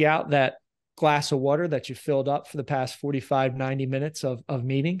empty out that glass of water that you filled up for the past 45, 90 minutes of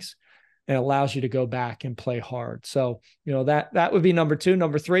meetings, and allows you to go back and play hard. So, that would be number two.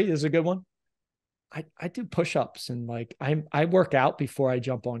 Number three is a good one. I do push-ups, and like I work out before I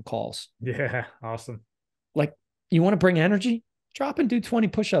jump on calls. Yeah. Awesome. Like, you want to bring energy? Drop and do 20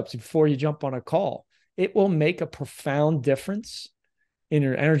 push-ups before you jump on a call. It will make a profound difference in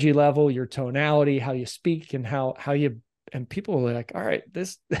your energy level, your tonality, how you speak, and how you, and people are like, all right,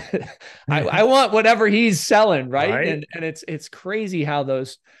 this I want whatever he's selling, right? Right. And it's crazy how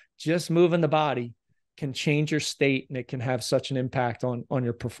those just moving the body can change your state, and it can have such an impact on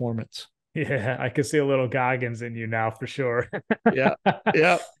your performance. Yeah, I can see a little Goggins in you now for sure. Yeah.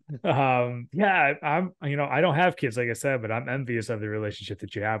 Yeah. Yeah, I don't have kids, like I said, but I'm envious of the relationship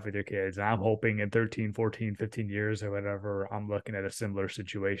that you have with your kids. And I'm hoping in 13, 14, 15 years or whatever, I'm looking at a similar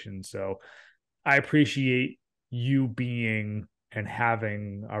situation. So I appreciate you being and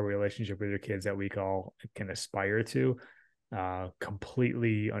having a relationship with your kids that we all can aspire to.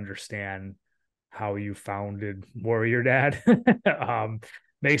 Completely understand how you founded Warrior Dad.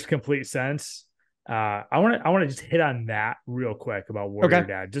 Makes complete sense. I want to just hit on that real quick about Warrior Okay.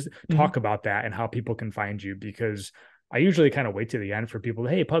 Dad. Just Mhm. talk about that and how people can find you, because I usually kind of wait to the end for people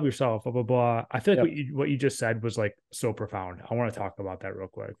to, hey, pub yourself, blah blah blah. I feel like Yep. what you just said was like so profound. I want to talk about that real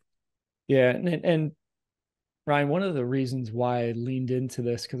quick. Yeah. And Ryan, one of the reasons why I leaned into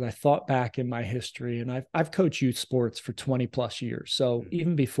this, because I thought back in my history, and I've coached youth sports for 20 plus years. So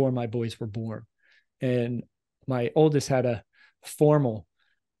even before my boys were born, and my oldest had a formal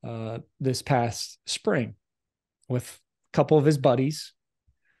this past spring with a couple of his buddies.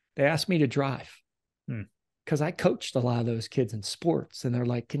 They asked me to drive. Hmm. because I coached a lot of those kids in sports, and they're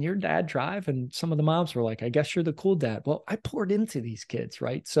like, can your dad drive? And some of the moms were like, I guess you're the cool dad. Well, I poured into these kids,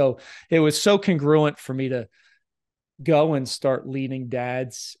 right? So it was so congruent for me to go and start leading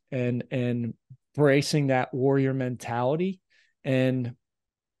dads and bracing that warrior mentality and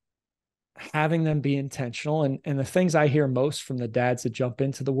having them be intentional. And the things I hear most from the dads that jump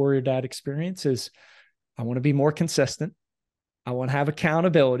into the warrior dad experience is, I want to be more consistent. I want to have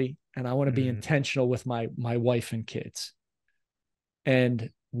accountability, and I want to be intentional with my wife and kids.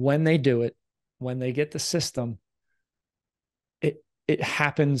 And when they do it, when they get the system, it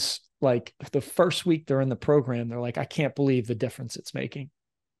happens like the first week they're in the program, they're like, I can't believe the difference it's making.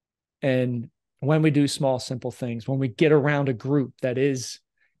 And when we do small, simple things, when we get around a group that is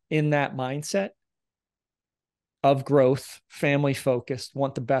in that mindset of growth, family focused,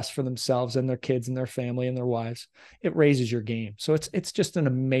 want the best for themselves and their kids and their family and their wives, it raises your game. So it's just an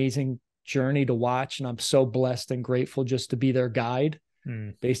amazing journey to watch. And I'm so blessed and grateful just to be their guide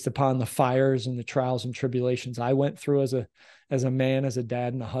based upon the fires and the trials and tribulations I went through as a man, as a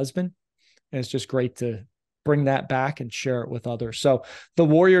dad, and a husband. And it's just great to bring that back and share it with others. So the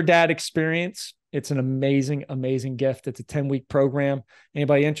Warrior Dad Experience, it's an amazing, amazing gift. It's a 10-week program.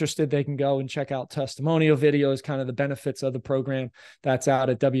 Anybody interested, they can go and check out testimonial videos, kind of the benefits of the program. That's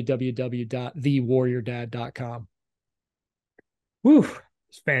out at www.thewarriordad.com. Woo,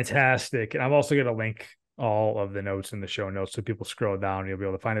 it's fantastic. And I'm also going to link all of the notes in the show notes. So people scroll down, you'll be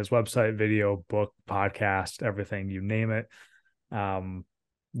able to find his website, video, book, podcast, everything, you name it.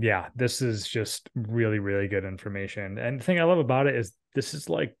 Yeah, this is just really, really good information. And the thing I love about it is this is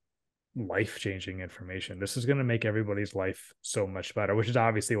like life-changing information. This is going to make everybody's life so much better, which is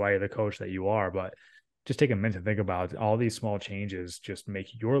obviously why you're the coach that you are. But just take a minute to think about all these small changes just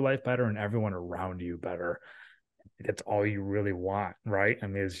make your life better and everyone around you better. That's all you really want, right? I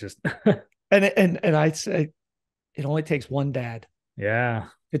mean, it's just and I'd say it only takes one dad, yeah,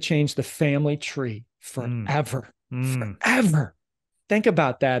 to change the family tree forever. Forever. Think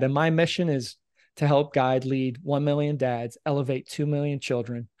about that. And my mission is to help guide, lead 1 million dads, elevate 2 million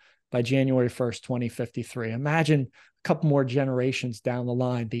children by January 1st, 2053. Imagine a couple more generations down the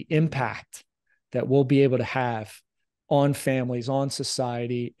line, the impact that we'll be able to have on families, on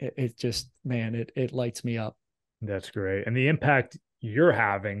society. It just, man, it lights me up. That's great. And the impact you're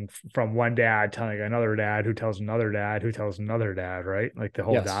having from one dad telling another dad who tells another dad who tells another dad, right? Like the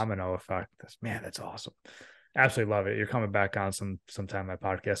whole domino effect. That's awesome. Absolutely love it. You're coming back on sometime my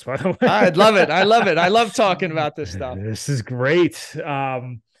podcast, by the way. I'd love it. I love it. I love talking about this stuff. This is great.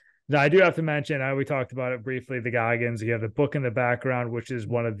 Now I do have to mention, we talked about it briefly, the Goggins. You have the book in the background, which is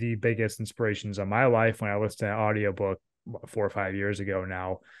one of the biggest inspirations of my life when I listened to an audiobook 4 or 5 years ago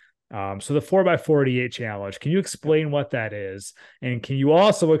now. So the 4x48 challenge, can you explain what that is? And can you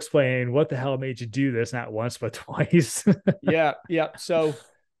also explain what the hell made you do this, not once, but twice? Yeah. So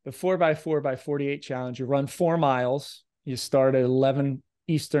the 4x48 challenge, you run 4 miles. You start at 11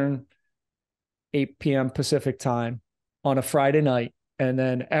 Eastern, 8 p.m. Pacific time on a Friday night. And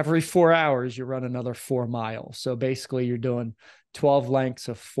then every 4 hours, you run another 4 miles. So basically you're doing 12 lengths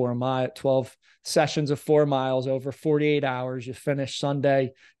of 12 sessions of 4 miles over 48 hours. You finish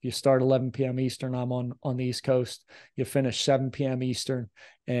Sunday. You start 11 p.m. Eastern. I'm on the East Coast. You finish 7 p.m. Eastern,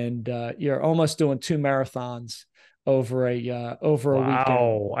 and you're almost doing 2 marathons over a weekend.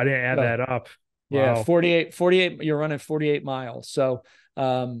 Wow, I didn't add that up. Yeah, wow. 48. You're running 48 miles. So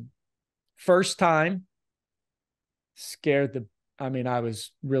first time, I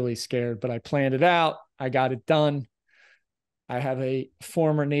was really scared, but I planned it out. I got it done. I have a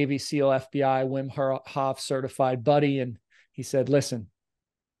former Navy SEAL FBI Wim Hof certified buddy, and he said, listen,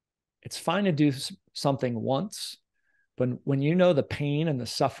 it's fine to do something once, but when you know the pain and the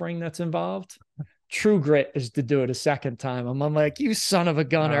suffering that's involved, true grit is to do it a second time. I'm like, you son of a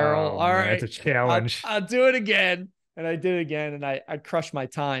gun, Errol. All right. That's a challenge. I'll do it again. And I did it again, and I crushed my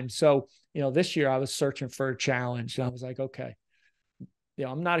time. So, this year I was searching for a challenge, and I was like, okay,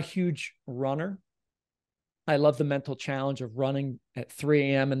 I'm not a huge runner. I love the mental challenge of running at 3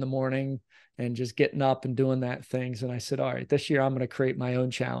 a.m. in the morning and just getting up and doing that things. And I said, all right, this year I'm going to create my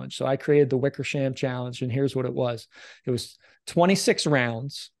own challenge. So I created the Wickersham challenge, and here's what it was. It was 26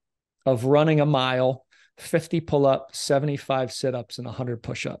 rounds of running a mile, 50 pull-ups, 75 sit-ups, and 100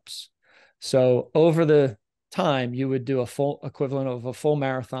 push-ups. So over the time, you would do a full equivalent of a full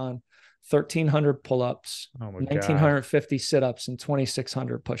marathon, 1,300 pull-ups, 1,950 sit-ups, and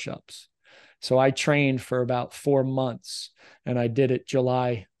 2,600 push-ups. So I trained for about 4 months, and I did it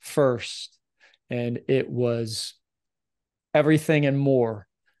July 1st. And it was everything and more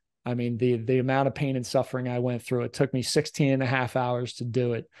I mean, the amount of pain and suffering I went through, it took me 16 and a half hours to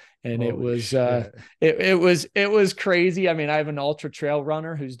do it. And it Holy was, shit. it was crazy. I mean, I have an ultra trail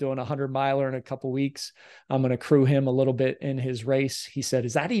runner who's doing a 100 miler in a couple weeks. I'm going to crew him a little bit in his race. He said,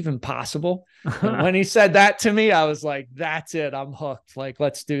 "Is that even possible?" And when he said that to me, I was like, that's it. I'm hooked. Like,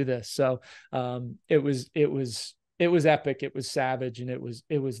 let's do this. So, it was epic. It was savage. And it was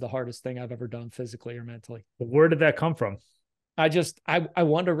the hardest thing I've ever done physically or mentally. Where did that come from? I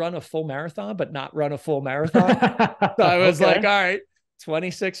wanted to run a full marathon, but not run a full marathon. So I was like, Okay. all right,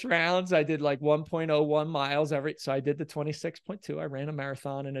 26 rounds. I did like 1.01 miles every. So I did the 26.2. I ran a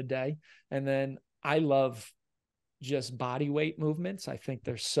marathon in a day. And then I love just body weight movements. I think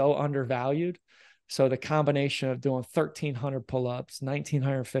they're so undervalued. So the combination of doing 1,300 pull-ups,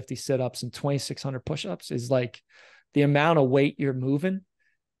 1,950 sit-ups, and 2,600 push-ups is like the amount of weight you're moving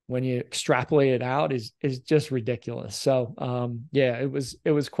when you extrapolate it out is just ridiculous. So yeah, it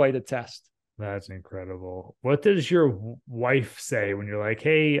was quite a test. That's incredible. What does your wife say when you're like,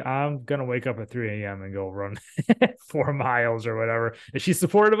 "Hey, I'm gonna wake up at 3 a.m. and go run 4 miles or whatever"? Is she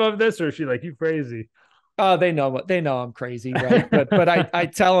supportive of this, or is she like, "You crazy"? Oh, they know I'm crazy, right? But I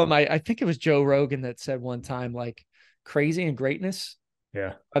tell them, I think it was Joe Rogan that said one time, like, crazy and greatness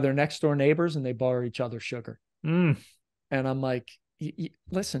Yeah. are their next door neighbors and they borrow each other's sugar. Mm. And I'm like,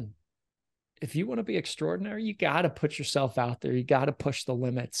 listen, if you want to be extraordinary, you got to put yourself out there. You got to push the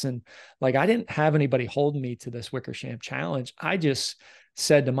limits. And like, I didn't have anybody holding me to this Wickersham challenge. I just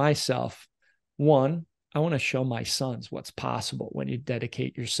said to myself, one, I want to show my sons what's possible when you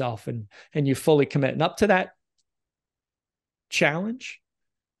dedicate yourself and you fully commit. And up to that challenge,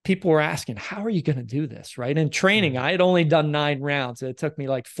 people were asking, how are you going to do this? Right. In training, Mm. I had only done 9 rounds. It took me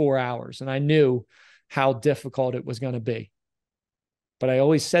like 4 hours and I knew how difficult it was going to be. But I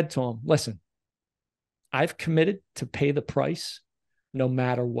always said to them, listen, I've committed to pay the price no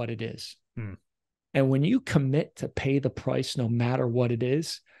matter what it is. Mm. And when you commit to pay the price no matter what it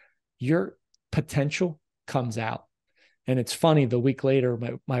is, your potential comes out. And it's funny, the week later,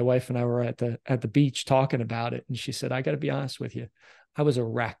 my wife and I were at the beach talking about it. And she said, I got to be honest with you. I was a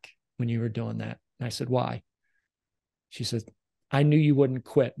wreck when you were doing that. And I said, why? She said, I knew you wouldn't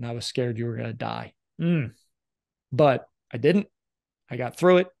quit and I was scared you were going to die. Mm. But I didn't. I got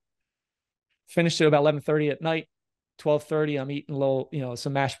through it. Finished at about 11:30 at night. 12:30, I'm eating a little,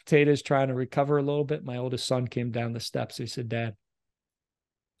 some mashed potatoes, trying to recover a little bit. My oldest son came down the steps. He said, Dad,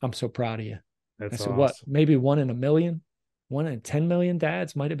 I'm so proud of you. I That's said, what? awesome. Maybe 1 in 1 million, 1 in 10 million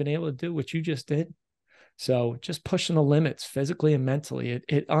dads might have been able to do what you just did. So just pushing the limits physically and mentally,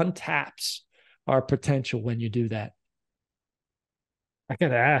 it untaps our potential when you do that. I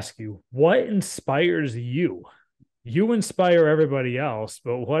gotta ask you, what inspires you? You inspire everybody else,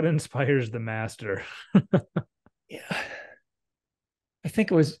 but what inspires the master? Yeah. I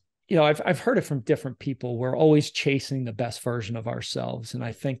think it was, I've heard it from different people. We're always chasing the best version of ourselves. And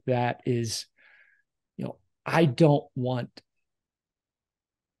I think that is, I don't want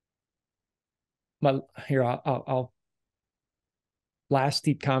my, here, I'll last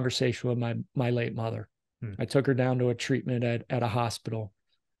deep conversation with my late mother. Hmm. I took her down to a treatment at a hospital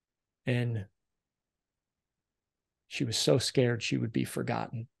and she was so scared she would be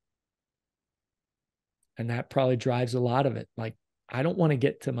forgotten. And that probably drives a lot of it. Like, I don't want to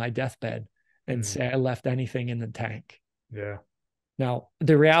get to my deathbed and Hmm. say I left anything in the tank. Yeah. Now,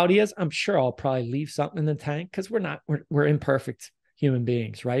 the reality is, I'm sure I'll probably leave something in the tank because we're imperfect human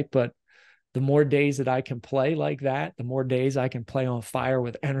beings, right? But the more days that I can play like that, the more days I can play on fire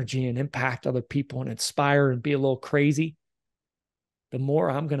with energy and impact other people and inspire and be a little crazy, the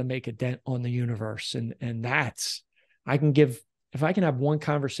more I'm going to make a dent on the universe. And that's, I can give, if I can have one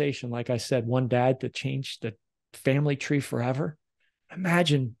conversation, like I said, one dad to change the family tree forever,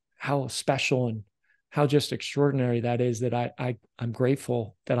 imagine how special and how just extraordinary that is, that I'm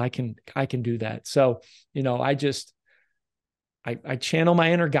grateful that I can do that. So, I channel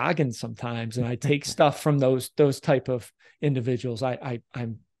my inner Goggins sometimes and I take stuff from those type of individuals.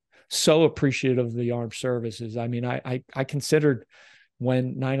 I'm so appreciative of the armed services. I mean, I considered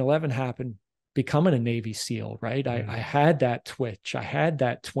when 9/11 happened, becoming a Navy SEAL, right? I Hmm. had that twitch, I had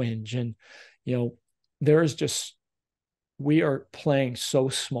that twinge, and there's just, we are playing so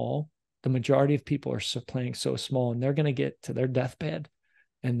small. The majority of people are playing so small, and they're going to get to their deathbed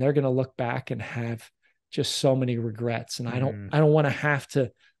and they're going to look back and have just so many regrets. And Hmm. I don't want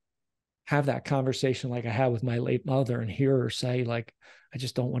to have that conversation like I had with my late mother and hear her say, like, I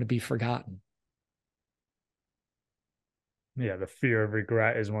just don't want to be forgotten. Yeah, the fear of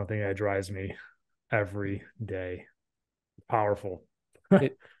regret is one thing that drives me every day. Powerful.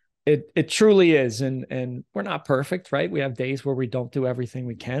 It It truly is. And we're not perfect, right? We have days where we don't do everything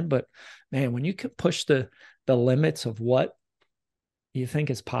we can, but man, when you can push the limits of what you think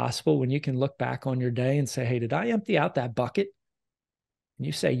is possible, when you can look back on your day and say, hey, did I empty out that bucket? And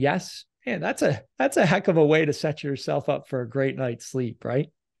you say yes, man, that's a heck of a way to set yourself up for a great night's sleep, right?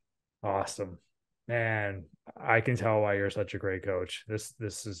 Awesome. Man, I can tell why you're such a great coach. This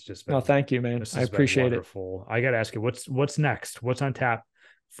has just Well, been thank you, man. this I has been appreciate it. wonderful. I gotta ask you, what's next? What's on tap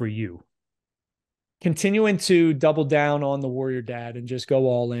for you? Continuing to double down on the warrior dad and just go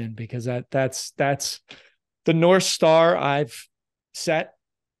all in, because that's the North Star I've set,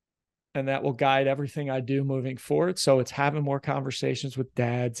 and that will guide everything I do moving forward. So it's having more conversations with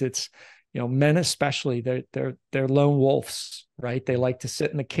dads. It's, men especially, they're lone wolves, right? They like to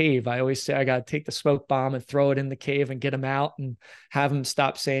sit in the cave. I always say I got to take the smoke bomb and throw it in the cave and get them out and have them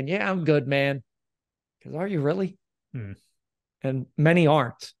stop saying, yeah, I'm good, man. Because are you really? Hmm. And many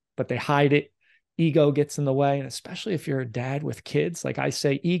aren't, but they hide it. Ego gets in the way. And especially if you're a dad with kids, like I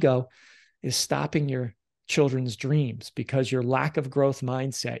say, ego is stopping your children's dreams, because your lack of growth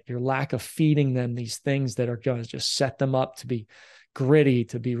mindset, your lack of feeding them these things that are going to just set them up to be gritty,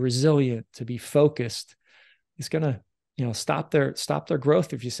 to be resilient, to be focused, is going to, stop their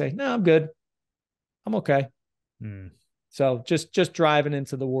growth. If you say, no, I'm good, I'm okay. Hmm. So just driving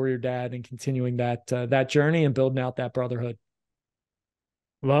into the warrior dad and continuing that journey and building out that brotherhood.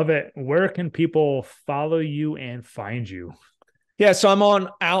 Love it. Where can people follow you and find you? Yeah, so I'm on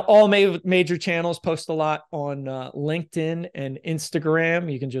all major channels, post a lot on LinkedIn and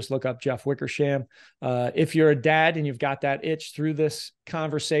Instagram. You can just look up Jeff Wickersham. If you're a dad and you've got that itch through this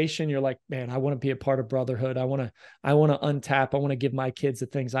conversation, you're like, man, I want to be a part of brotherhood. I want to untap. I want to give my kids the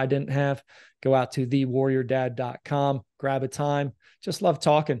things I didn't have. Go out to thewarriordad.com, grab a time. Just love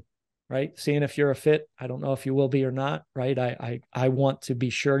talking, right? Seeing if you're a fit. I don't know if you will be or not, right? I want to be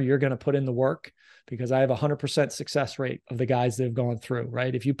sure you're going to put in the work, because I have 100% success rate of the guys that have gone through,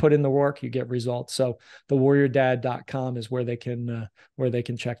 right? If you put in the work, you get results. So thewarriordad.com is where they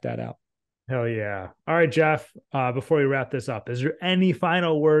can check that out. Hell yeah. All right, Jeff, before we wrap this up, is there any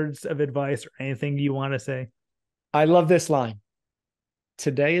final words of advice or anything you want to say? I love this line.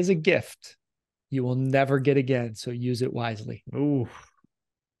 Today is a gift you will never get again, so use it wisely. Ooh,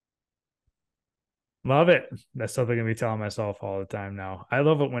 love it. That's something I'm gonna be telling myself all the time now. I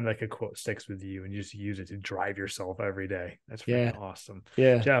love it when like a quote sticks with you and you just use it to drive yourself every day. That's Yeah. freaking awesome.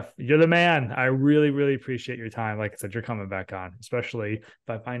 Yeah. Jeff, you're the man. I really, really appreciate your time. Like I said, you're coming back on, especially if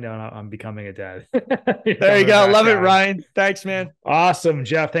I find out I'm becoming a dad. You're There you coming go. back Love it, on. Ryan. Thanks, man. Awesome,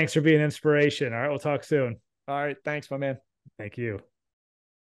 Jeff. Thanks for being an inspiration. All right, we'll talk soon. All right. Thanks, my man. Thank you.